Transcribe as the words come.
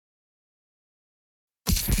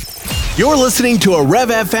You're listening to a Rev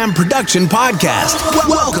FM production podcast.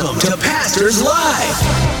 Welcome to Pastors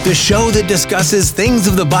Live, the show that discusses things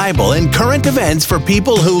of the Bible and current events for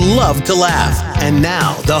people who love to laugh. And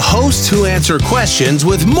now, the hosts who answer questions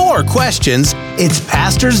with more questions. It's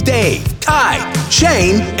Pastors Dave, Ty,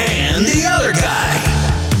 Shane, and the other guy.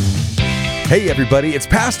 Hey everybody, it's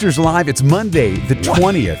Pastors Live. It's Monday the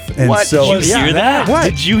 20th. And what? So, Did you hear that? What?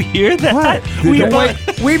 Did you hear that?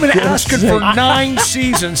 We've been asking for 9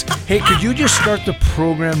 seasons. Hey, could you just start the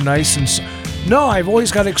program nice and... No, I've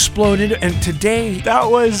always got exploded, and today I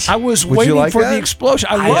was waiting for the explosion.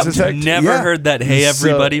 I have never heard that. Hey,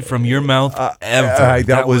 everybody, from your mouth ever.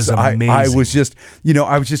 That was amazing. I was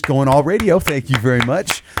just going all radio. Thank you very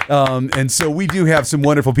much. And so we do have some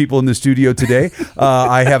wonderful people in the studio today.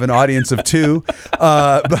 I have an audience of 2,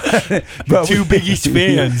 but 2 Biggie's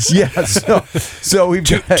fans. Yeah. So we've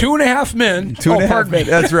got 2.5 men. 2.5 men.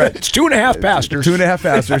 That's right. It's 2.5 pastors. 2.5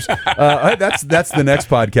 pastors. That's the next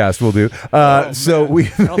podcast we'll do. So I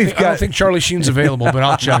don't think Charlie Sheen's available, but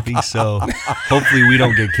I'll check. So hopefully we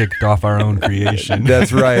don't get kicked off our own creation.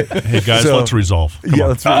 That's right. Hey guys, let's resolve.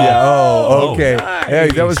 Let's. Oh, okay. Nice. Hey,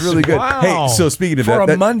 that was really good. Wow. Hey, so speaking of for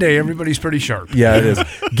that, a Monday, everybody's pretty sharp. Yeah, it is.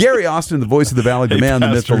 Gary Austin, the voice of the Valley, the man, the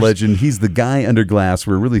myth, the legend. He's the guy under glass.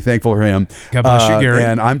 We're really thankful for him. God bless you, Gary.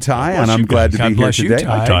 And I'm Ty, and I'm glad to be here today.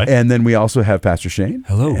 Ty. Ty. And then we also have Pastor Shane.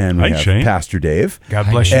 Hello. And we have Shane. Pastor Dave.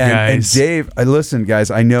 God bless you guys. And Dave, listen,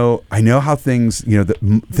 guys, I know how things,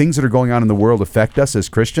 things that are going on in the world affect us as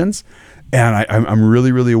Christians. And I'm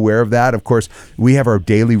really, really aware of that. Of course, we have our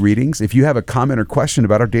daily readings. If you have a comment or question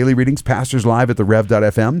about our daily readings, Pastors Live at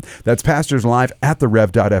therev.fm. That's Pastors Live at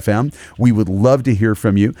therev.fm. We would love to hear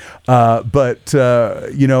from you. But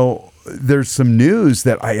there's some news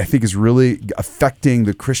that I think is really affecting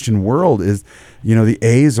the Christian world is, the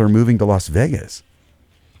A's are moving to Las Vegas.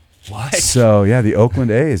 What? So yeah, the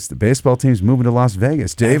Oakland A's, the baseball team's moving to Las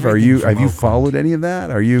Vegas. Dave, have you followed any of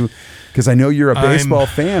that? Are you? Because I know you're a baseball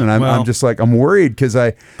fan, and I'm just like I'm worried because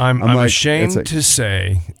I'm like, ashamed to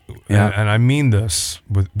say, and I mean this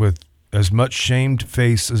with as much shamed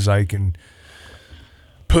face as I can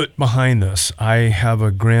put behind this. I have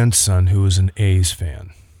a grandson who is an A's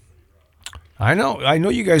fan. I know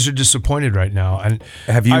you guys are disappointed right now, and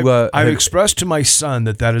have you? I've expressed to my son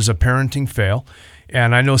that is a parenting fail.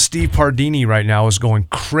 And I know Steve Pardini right now is going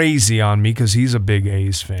crazy on me because he's a big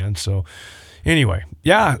A's fan. So anyway,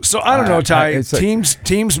 yeah. So I don't know, Ty.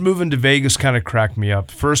 Teams moving to Vegas kind of cracked me up.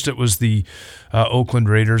 First it was the Oakland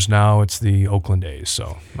Raiders. Now it's the Oakland A's.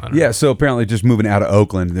 So I don't know. So apparently just moving out of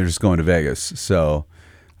Oakland, they're just going to Vegas. So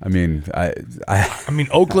I mean,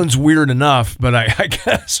 Oakland's weird enough, but I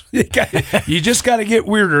guess you just got to get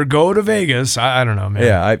weirder. Go to Vegas. I don't know, man.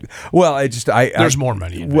 Yeah. There's more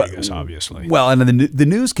money in Vegas, obviously. Well, and then the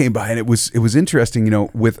news came by, and it was interesting.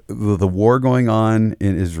 With the war going on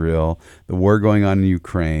in Israel, the war going on in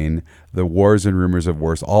Ukraine, the wars and rumors of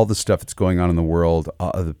wars, all the stuff that's going on in the world,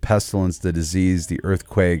 the pestilence, the disease, the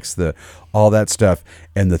earthquakes, all that stuff,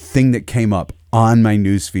 and the thing that came up on my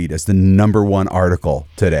newsfeed as the number 1 article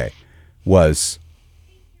today was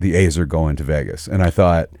the A's are going to Vegas. And I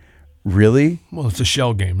thought, really? Well, it's a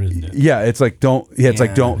shell game, isn't it? Yeah, it's like don't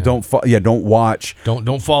watch.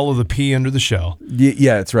 Don't follow the P under the shell.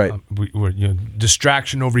 Yeah, that's right. We're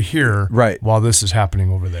distraction over here, right, while this is happening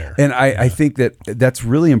over there. And I think that's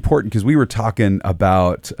really important because we were talking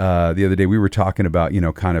about the other day. We were talking about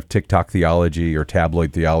kind of TikTok theology or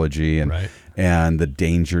tabloid theology and. Right. And the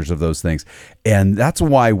dangers of those things. And that's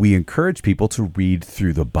why we encourage people to read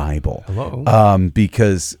through the Bible. Hello.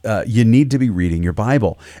 Because you need to be reading your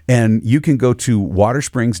Bible. And you can go to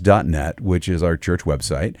watersprings.net, which is our church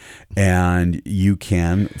website, and you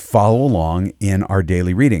can follow along in our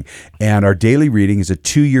daily reading. And our daily reading is a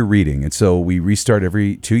 2-year reading. And so we restart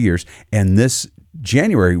every 2 years. And this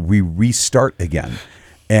January, we restart again.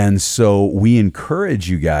 And so we encourage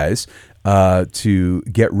you guys to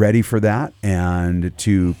get ready for that and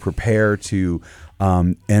to prepare to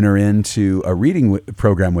enter into a reading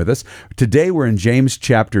program with us. Today we're in James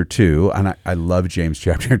chapter 2, and I love James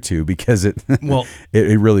chapter 2 because it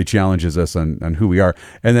really challenges us on who we are.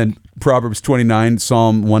 And then Proverbs 29,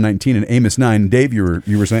 Psalm 119, and Amos 9. Dave, you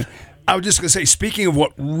were saying? I was just going to say, speaking of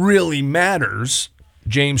what really matters,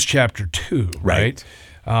 James chapter 2, right?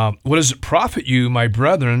 What does it profit you, my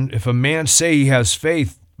brethren, if a man say he has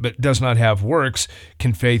faith but does not have works,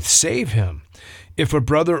 can faith save him? If a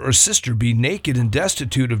brother or sister be naked and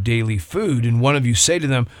destitute of daily food, and one of you say to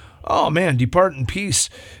them, Oh man, depart in peace,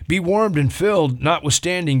 be warmed and filled,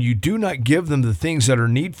 notwithstanding you do not give them the things that are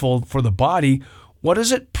needful for the body, what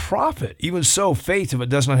does it profit? Even so, faith, if it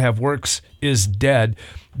does not have works, is dead,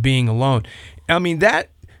 being alone. I mean,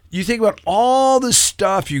 that you think about all the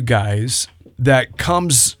stuff, you guys, that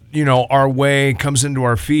comes, our way, comes into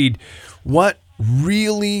our feed. What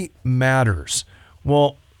really matters?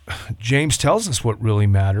 Well, James tells us what really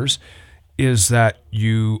matters is that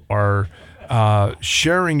you are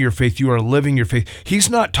sharing your faith, you are living your faith. He's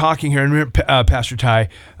not talking here, and Pastor Ty,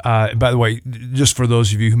 by the way, just for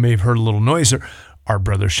those of you who may have heard a little noise there, our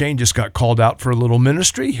brother Shane just got called out for a little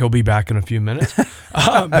ministry. He'll be back in a few minutes.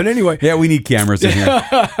 But anyway. Yeah, we need cameras in here.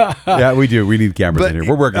 Yeah, we do. We need cameras in here.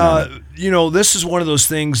 We're working on it. This is one of those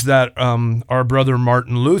things that our brother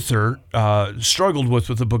Martin Luther struggled with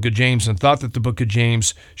the book of James and thought that the book of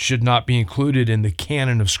James should not be included in the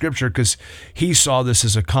canon of Scripture because he saw this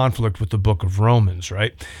as a conflict with the book of Romans,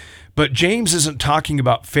 right? But James isn't talking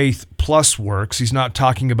about faith plus works. He's not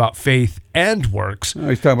talking about faith and works. No,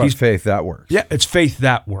 he's talking about faith that works. Yeah, it's faith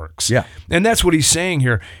that works. Yeah. And that's what he's saying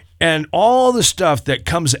here. And all the stuff that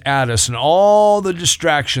comes at us and all the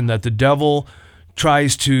distraction that the devil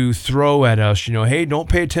tries to throw at us, hey, don't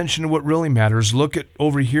pay attention to what really matters. Look at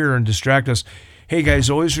over here and distract us. Hey, guys,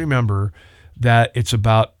 always remember that it's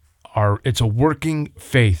a working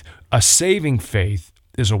faith. A saving faith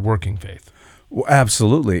is a working faith. Well,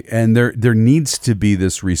 absolutely. And there needs to be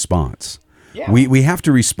this response. Yeah. We have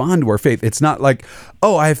to respond to our faith. It's not like,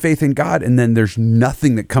 oh, I have faith in God, and then there's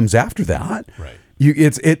nothing that comes after that. Right.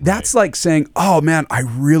 That's like saying, oh man, I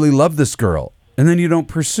really love this girl, and then you don't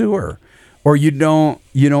pursue her, or you don't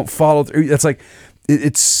follow through. It's like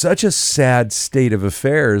it's such a sad state of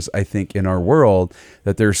affairs, I think, in our world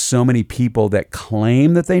that there's so many people that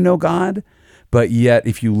claim that they know God, but yet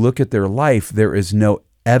if you look at their life, there is no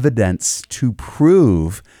evidence to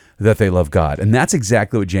prove that they love God. And that's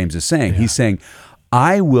exactly what James is saying. Yeah. He's saying,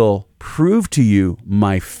 I will prove to you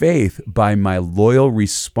my faith by my loyal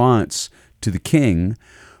response to the king,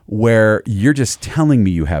 where you're just telling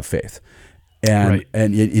me you have faith. And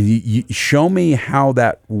you show me how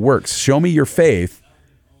that works. Show me your faith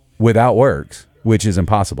without works, which is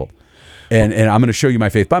impossible. And I'm going to show you my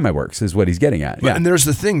faith by my works is what he's getting at. Yeah. And there's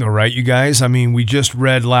the thing though, right, you guys? I mean, we just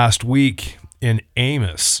read last week in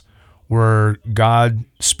Amos, where God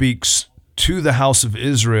speaks to the house of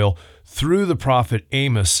Israel through the prophet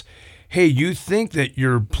Amos. Hey, you think that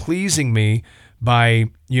you're pleasing me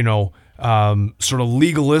by, sort of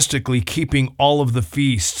legalistically keeping all of the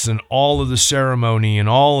feasts and all of the ceremony and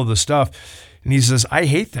all of the stuff. And he says, I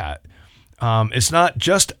hate that. It's not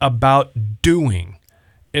just about doing.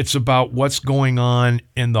 It's about what's going on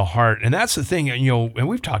in the heart. And that's the thing, and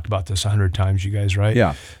we've talked about this 100 times, you guys, right?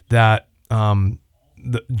 Yeah. That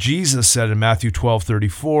Jesus said in Matthew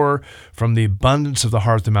 12:34, from the abundance of the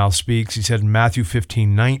heart the mouth speaks. He said in Matthew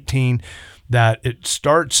 15:19 that it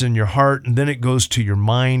starts in your heart and then it goes to your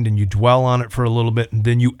mind and you dwell on it for a little bit and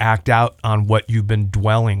then you act out on what you've been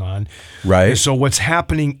dwelling on. Right. And so what's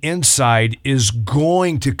happening inside is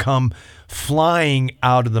going to come flying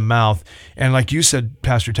out of the mouth. And like you said,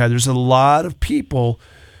 Pastor Ty, there's a lot of people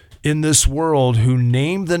in this world who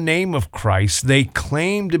name the name of Christ. They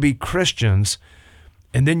claim to be Christians,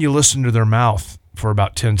 and then you listen to their mouth for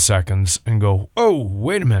about 10 seconds and go, oh,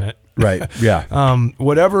 wait a minute. Right, yeah.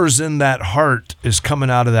 Whatever's in that heart is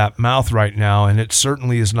coming out of that mouth right now, and it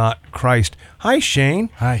certainly is not Christ. Hi, Shane.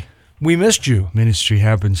 Hi. We missed you. Ministry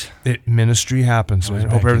happens. Ministry happens, man.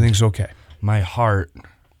 Hope everything's okay. My heart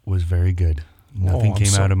was very good. Nothing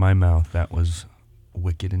came out of my mouth that was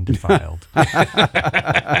wicked and defiled.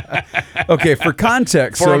 Okay, for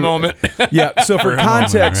context. For a moment. Yeah, so for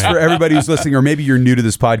context, for everybody who's listening, or maybe you're new to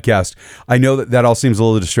this podcast, I know that all seems a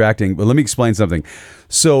little distracting, but let me explain something.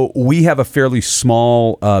 So we have a fairly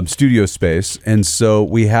small studio space, and so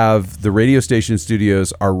we have the radio station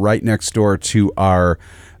studios are right next door to our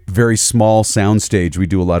very small soundstage we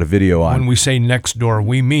do a lot of video on. When we say next door,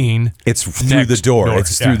 we mean it's through the door.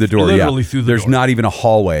 It's through the door. Literally through the door. There's not even a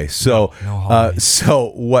hallway. So, no hallway.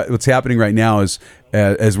 So what's happening right now is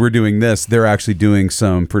as we're doing this, they're actually doing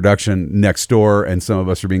some production next door, and some of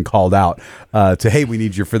us are being called out to, hey, we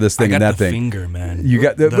need you for this thing and that thing. Finger, man. You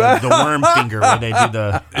got the worm finger where they do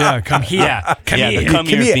the come here. Yeah, come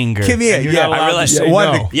here finger. Come here. Yeah, I realized.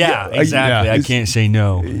 no. Yeah, exactly. I can't say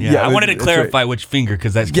no. Yeah, I wanted to clarify which finger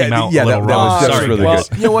because that came out a little wrong. That was really well,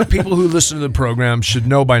 good. you know what? People who listen to the program should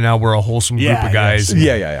know by now we're a wholesome group of guys.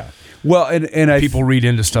 Yeah. Well, and people read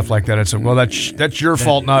into stuff like that and say, "Well, that's your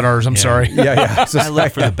fault, not ours." I'm sorry. Yeah. I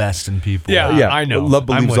look for the best in people. Yeah, I know. Love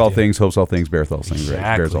believes all things, hopes all things, beareth all things,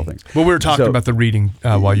 bears all things. Well, we were talking about the reading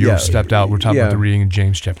while you stepped out. We're talking about the reading in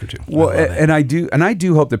James chapter 2. Well, and I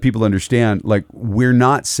do hope that people understand. Like, we're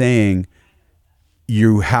not saying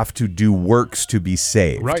you have to do works to be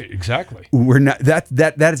saved. Right, exactly. We're not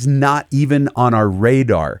that is not even on our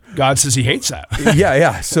radar. God says he hates that.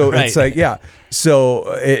 Yeah. So Right. it's like,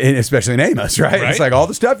 So, and especially in Amos, right? It's like all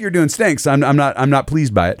the stuff you're doing stinks. I'm not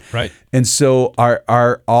pleased by it. Right. And so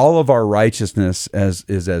our all of our righteousness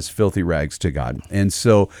is as filthy rags to God. And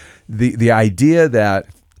so the idea that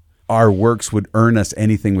our works would earn us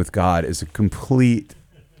anything with God is a complete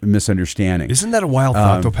misunderstanding. Isn't that a wild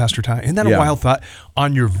thought, though, Pastor Ty? Isn't that a wild thought?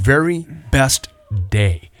 On your very best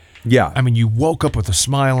day. Yeah. I mean, you woke up with a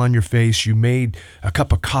smile on your face. You made a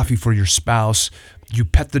cup of coffee for your spouse. You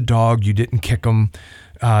pet the dog. You didn't kick him.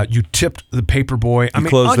 You tipped the paper boy. You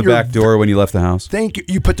closed the back door when you left the house. Thank you.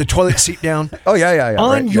 You put the toilet seat down. Oh, yeah.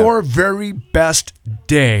 On your very best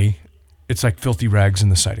day, it's like filthy rags in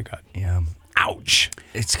the sight of God. Yeah. Ouch.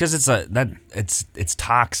 It's because it's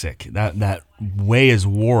toxic. That way is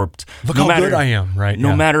warped. Look how good I am, right?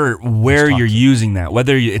 No matter where you're using that,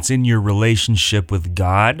 whether it's in your relationship with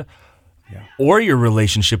God or your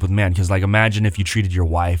relationship with man. Because imagine if you treated your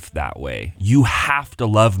wife that way. You have to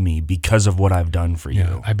love me because of what I've done for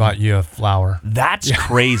you. I bought you a flower. That's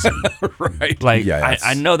crazy. Right.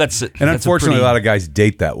 I know that's and unfortunately, a lot of guys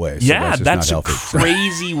date that way. So that's a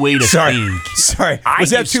crazy way to think. Sorry.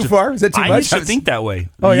 Was that too far? Was that too much? I used to think that way.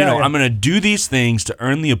 Oh, I'm going to do these things to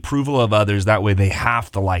earn the approval of others. That way they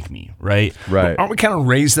have to like me, right? Right. Aren't we kind of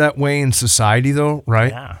raised that way in society, though,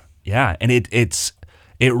 right? Yeah. And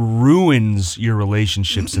it ruins your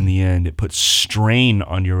relationships in the end. It puts strain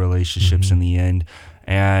on your relationships in the end.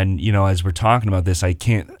 And, as we're talking about this, I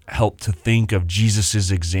can't help to think of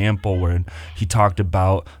Jesus's example where he talked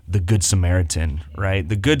about the Good Samaritan, right?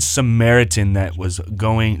 The Good Samaritan that was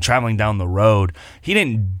traveling down the road. He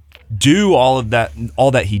didn't do all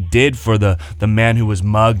that he did for the man who was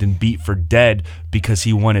mugged and beat for dead because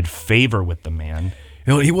he wanted favor with the man.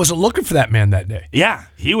 He wasn't looking for that man that day. Yeah,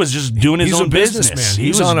 he was just doing his own business. Businessman.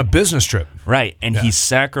 He's on a business trip. Right, and he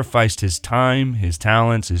sacrificed his time, his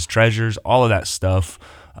talents, his treasures, all of that stuff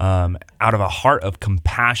out of a heart of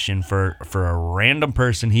compassion for a random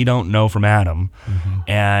person he don't know from Adam.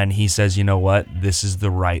 And he says, you know what, this is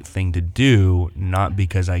the right thing to do, not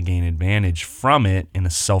because I gain advantage from it in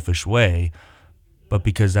a selfish way, but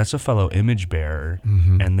because that's a fellow image bearer,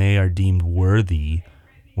 and they are deemed worthy.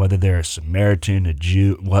 Whether they're a Samaritan, a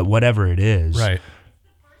Jew, whatever it is, right?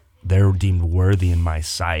 They're deemed worthy in my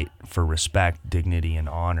sight for respect, dignity, and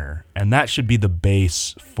honor. And that should be the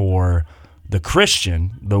base for the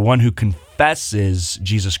Christian, the one who confesses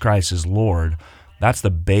Jesus Christ as Lord. That's the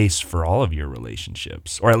base for all of your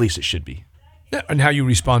relationships, or at least it should be. Yeah, and how you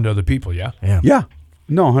respond to other people, Yeah.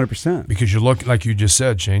 No, 100%. Because you look, like you just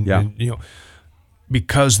said, Shane, Yeah. and,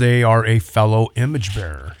 because they are a fellow image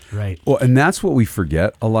bearer. Right. Well, and that's what we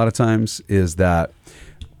forget a lot of times is that,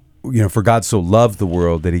 for God so loved the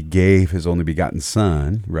world that he gave his only begotten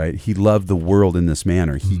son, right? He loved the world in this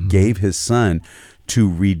manner. He gave his son to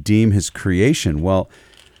redeem his creation. Well,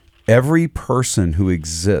 every person who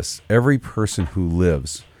exists, every person who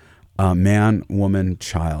lives, man, woman,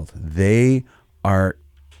 child, they are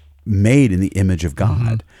made in the image of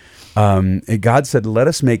God. God said, let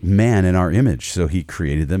us make man in our image. So he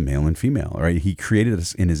created them male and female, right? He created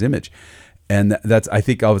us in his image. And that's, I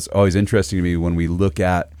think, always interesting to me when we look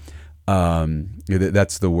at,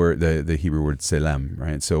 that's the word, the Hebrew word selem,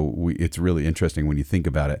 right? So it's really interesting when you think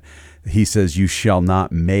about it. He says, you shall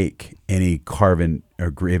not make any carven or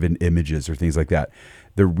graven images or things like that.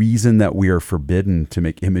 The reason that we are forbidden to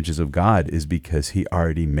make images of God is because he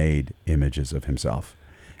already made images of himself.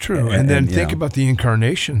 True. And then think about the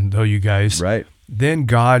incarnation, though, you guys. Right. Then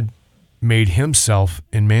God made himself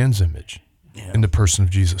in man's image, in the person of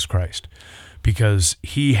Jesus Christ, because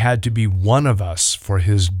he had to be one of us for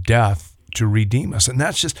his death to redeem us. And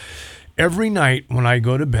that's just every night when I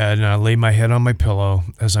go to bed and I lay my head on my pillow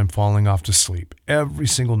as I'm falling off to sleep, every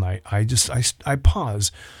single night, I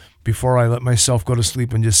pause before I let myself go to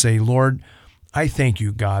sleep and just say, Lord, I thank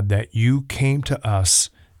you, God, that you came to us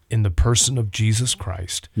in the person of Jesus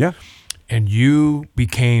Christ. Yeah. And you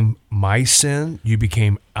became my sin. You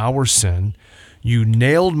became our sin. You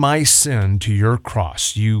nailed my sin to your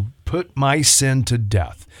cross. You put my sin to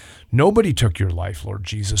death. Nobody took your life, Lord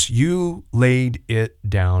Jesus. You laid it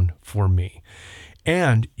down for me.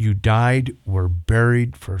 And you died, were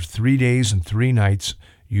buried for 3 days and 3 nights.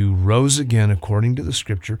 You rose again according to the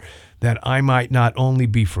scripture, that I might not only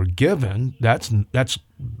be forgiven, that's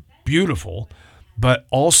beautiful, but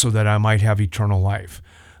also that I might have eternal life.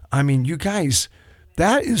 I mean, you guys,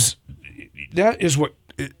 that is what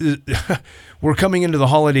we're coming into the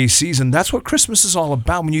holiday season. That's what Christmas is all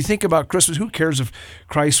about. When you think about Christmas, who cares if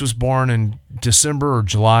Christ was born in December or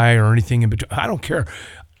July or anything in between? I don't care.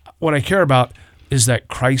 What I care about is that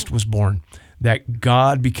Christ was born, that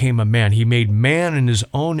God became a man. He made man in his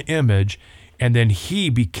own image, and then he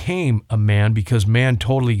became a man because man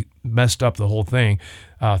totally messed up the whole thing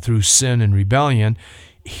through sin and rebellion.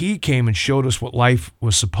 He came and showed us what life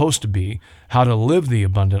was supposed to be, how to live the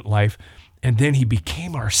abundant life, and then he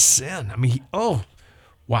became our sin. I mean,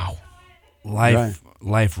 wow.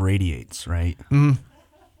 Life radiates, right? Mm-hmm.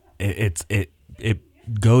 It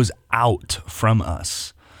goes out from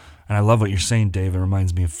us. And I love what you're saying, Dave. It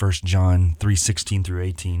reminds me of 1 John 3:16 through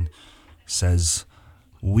 18 says,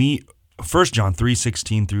 1 John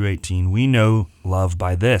 3:16 through 18, we know love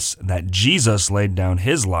by this, that Jesus laid down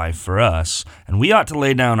his life for us, and we ought to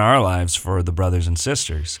lay down our lives for the brothers and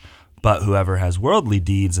sisters. But whoever has worldly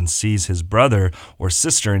deeds and sees his brother or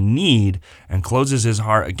sister in need and closes his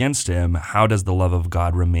heart against him, how does the love of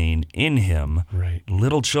God remain in him? Right.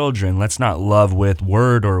 Little children, let's not love with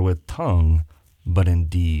word or with tongue, but in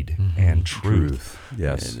deed and truth.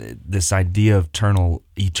 Yes. This idea of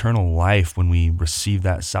eternal life, when we receive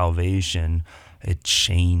that salvation, it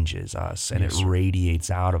changes us and it radiates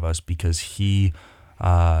out of us because he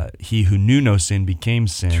who knew no sin became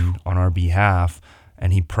sin on our behalf,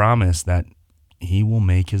 and he promised that he will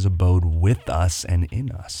make his abode with us and in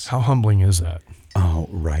us. How humbling is that? Oh,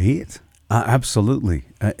 right. Absolutely.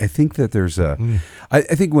 I think that there's I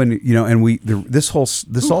think when, and this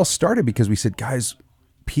all started because we said, guys,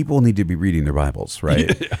 people need to be reading their Bibles,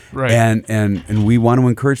 right? Yeah, right. And we want to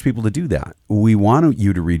encourage people to do that. We want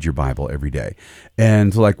you to read your Bible every day.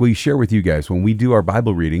 And like we share with you guys, when we do our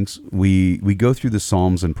Bible readings, we go through the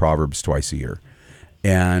Psalms and Proverbs twice a year.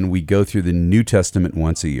 And we go through the New Testament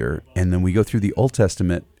once a year. And then we go through the Old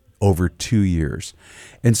Testament over 2 years.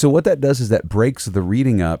 And so what that does is that breaks the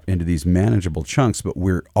reading up into these manageable chunks, but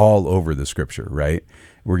we're all over the scripture, right?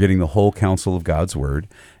 We're getting the whole counsel of God's word.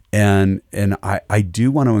 And I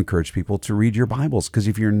do want to encourage people to read your Bibles, because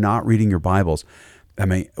if you're not reading your Bibles, I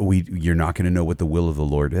mean, you're not going to know what the will of the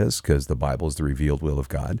Lord is, because the Bible is the revealed will of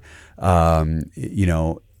God.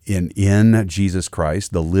 In Jesus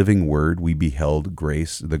Christ, the living word, we beheld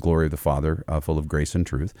grace, the glory of the Father, full of grace and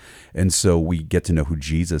truth. And so we get to know who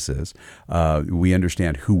Jesus is. We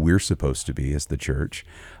understand who we're supposed to be as the church.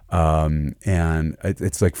 And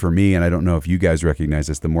it's like, for me, and I don't know if you guys recognize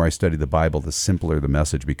this, the more I study the Bible, the simpler the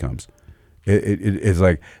message becomes. It's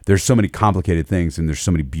like there's so many complicated things, and there's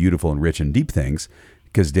so many beautiful and rich and deep things.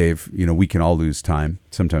 Because Dave, we can all lose time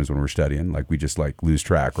sometimes when we're studying. Like we just lose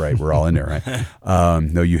track, right? We're all in there, right?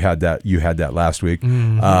 No, you had that last week,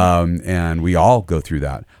 and we all go through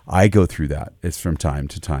that. I go through that. It's from time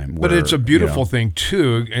to time. But it's a beautiful thing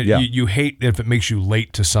too. Yeah. You hate if it makes you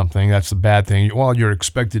late to something. That's the bad thing. Well, you're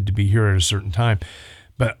expected to be here at a certain time,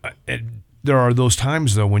 but there are those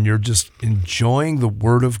times though when you're just enjoying the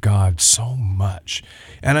Word of God so much.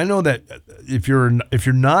 And I know that if you're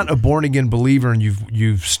not a born again believer and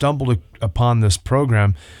you've stumbled upon this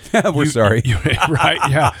program, we're sorry, right?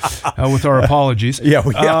 Yeah, with our apologies. Yeah,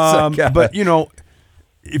 but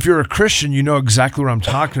if you're a Christian, you know exactly what I'm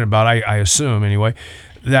talking about. I assume anyway.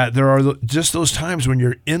 That there are just those times when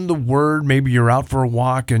you're in the Word. Maybe you're out for a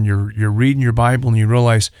walk and you're reading your Bible and you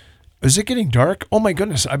realize, is it getting dark? Oh my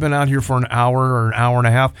goodness, I've been out here for an hour or an hour and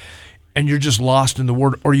a half, and you're just lost in the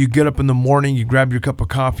Word. Or you get up in the morning, you grab your cup of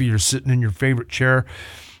coffee, you're sitting in your favorite chair,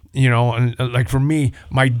 and like for me,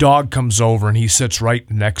 my dog comes over and he sits right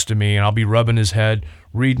next to me, and I'll be rubbing his head,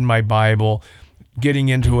 reading my Bible, getting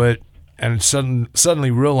into it, and suddenly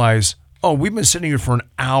realize, oh, we've been sitting here for an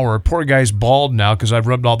hour. Poor guy's bald now because I've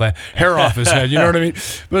rubbed all the hair off his head. You know what I mean?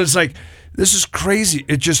 But it's like, this is crazy.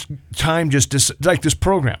 Time like this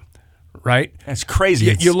program. Right? That's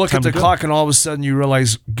crazy. You look at the clock and all of a sudden you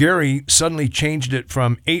realize Gary suddenly changed it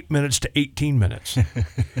from 8 minutes to 18 minutes.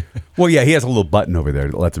 Well, yeah, he has a little button over there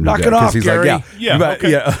that lets him knock do it off, he's Gary. Like,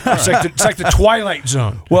 okay. It's like the Twilight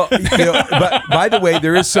Zone. Well, but by the way,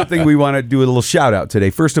 there is something we want to do a little shout out today.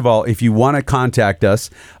 First of all, if you want to contact us,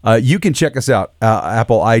 you can check us out,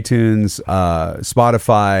 Apple, iTunes,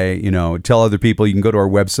 Spotify, tell other people. You can go to our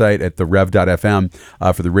website at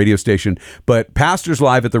therev.fm for the radio station. But Pastors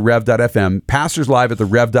Live at therev.fm, Pastors Live at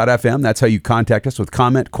therev.fm. That's how you contact us with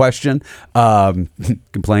comment, question,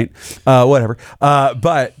 complaint, whatever.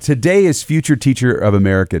 But today is Future Teacher of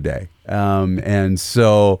America Day. And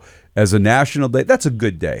so as a national day, that's a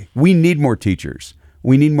good day. We need more teachers.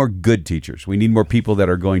 We need more good teachers. We need more people that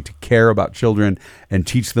are going to care about children and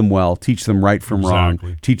teach them well, teach them right from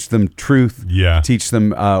wrong, teach them truth, teach them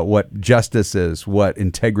what justice is, what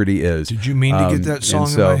integrity is. Did you mean to get that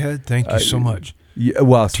song in my head? Thank you so much. Yeah,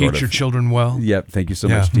 well, teach your children well. Yep. Thank you so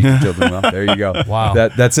much. Teach your children well. There you go. Wow.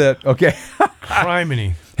 That's it. Okay.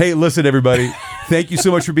 Criminy. Hey, listen, everybody. Thank you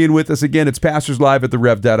so much for being with us again. It's Pastors Live at the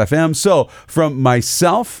Rev.fm. So from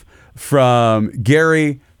myself, from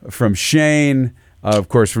Gary, from Shane, of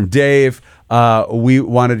course, from Dave, we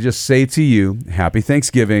want to just say to you, happy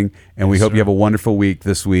Thanksgiving, and we hope you have a wonderful week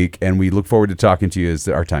this week, and we look forward to talking to you as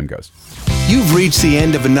our time goes. You've reached the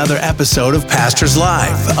end of another episode of Pastors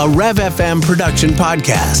Live, a Rev FM production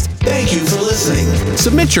podcast. Thank you for listening.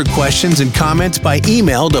 Submit your questions and comments by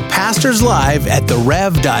email to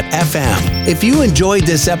pastorslive@therev.fm. If you enjoyed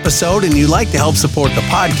this episode and you'd like to help support the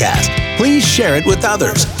podcast, please share it with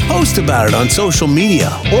others, post about it on social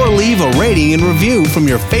media, or leave a rating and review from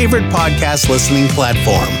your favorite podcast listening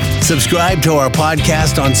platform. Subscribe to our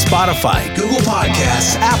podcast on Spotify, Google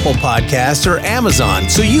Podcasts, Apple Podcasts, or Amazon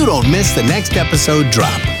so you don't miss the next episode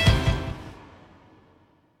drop.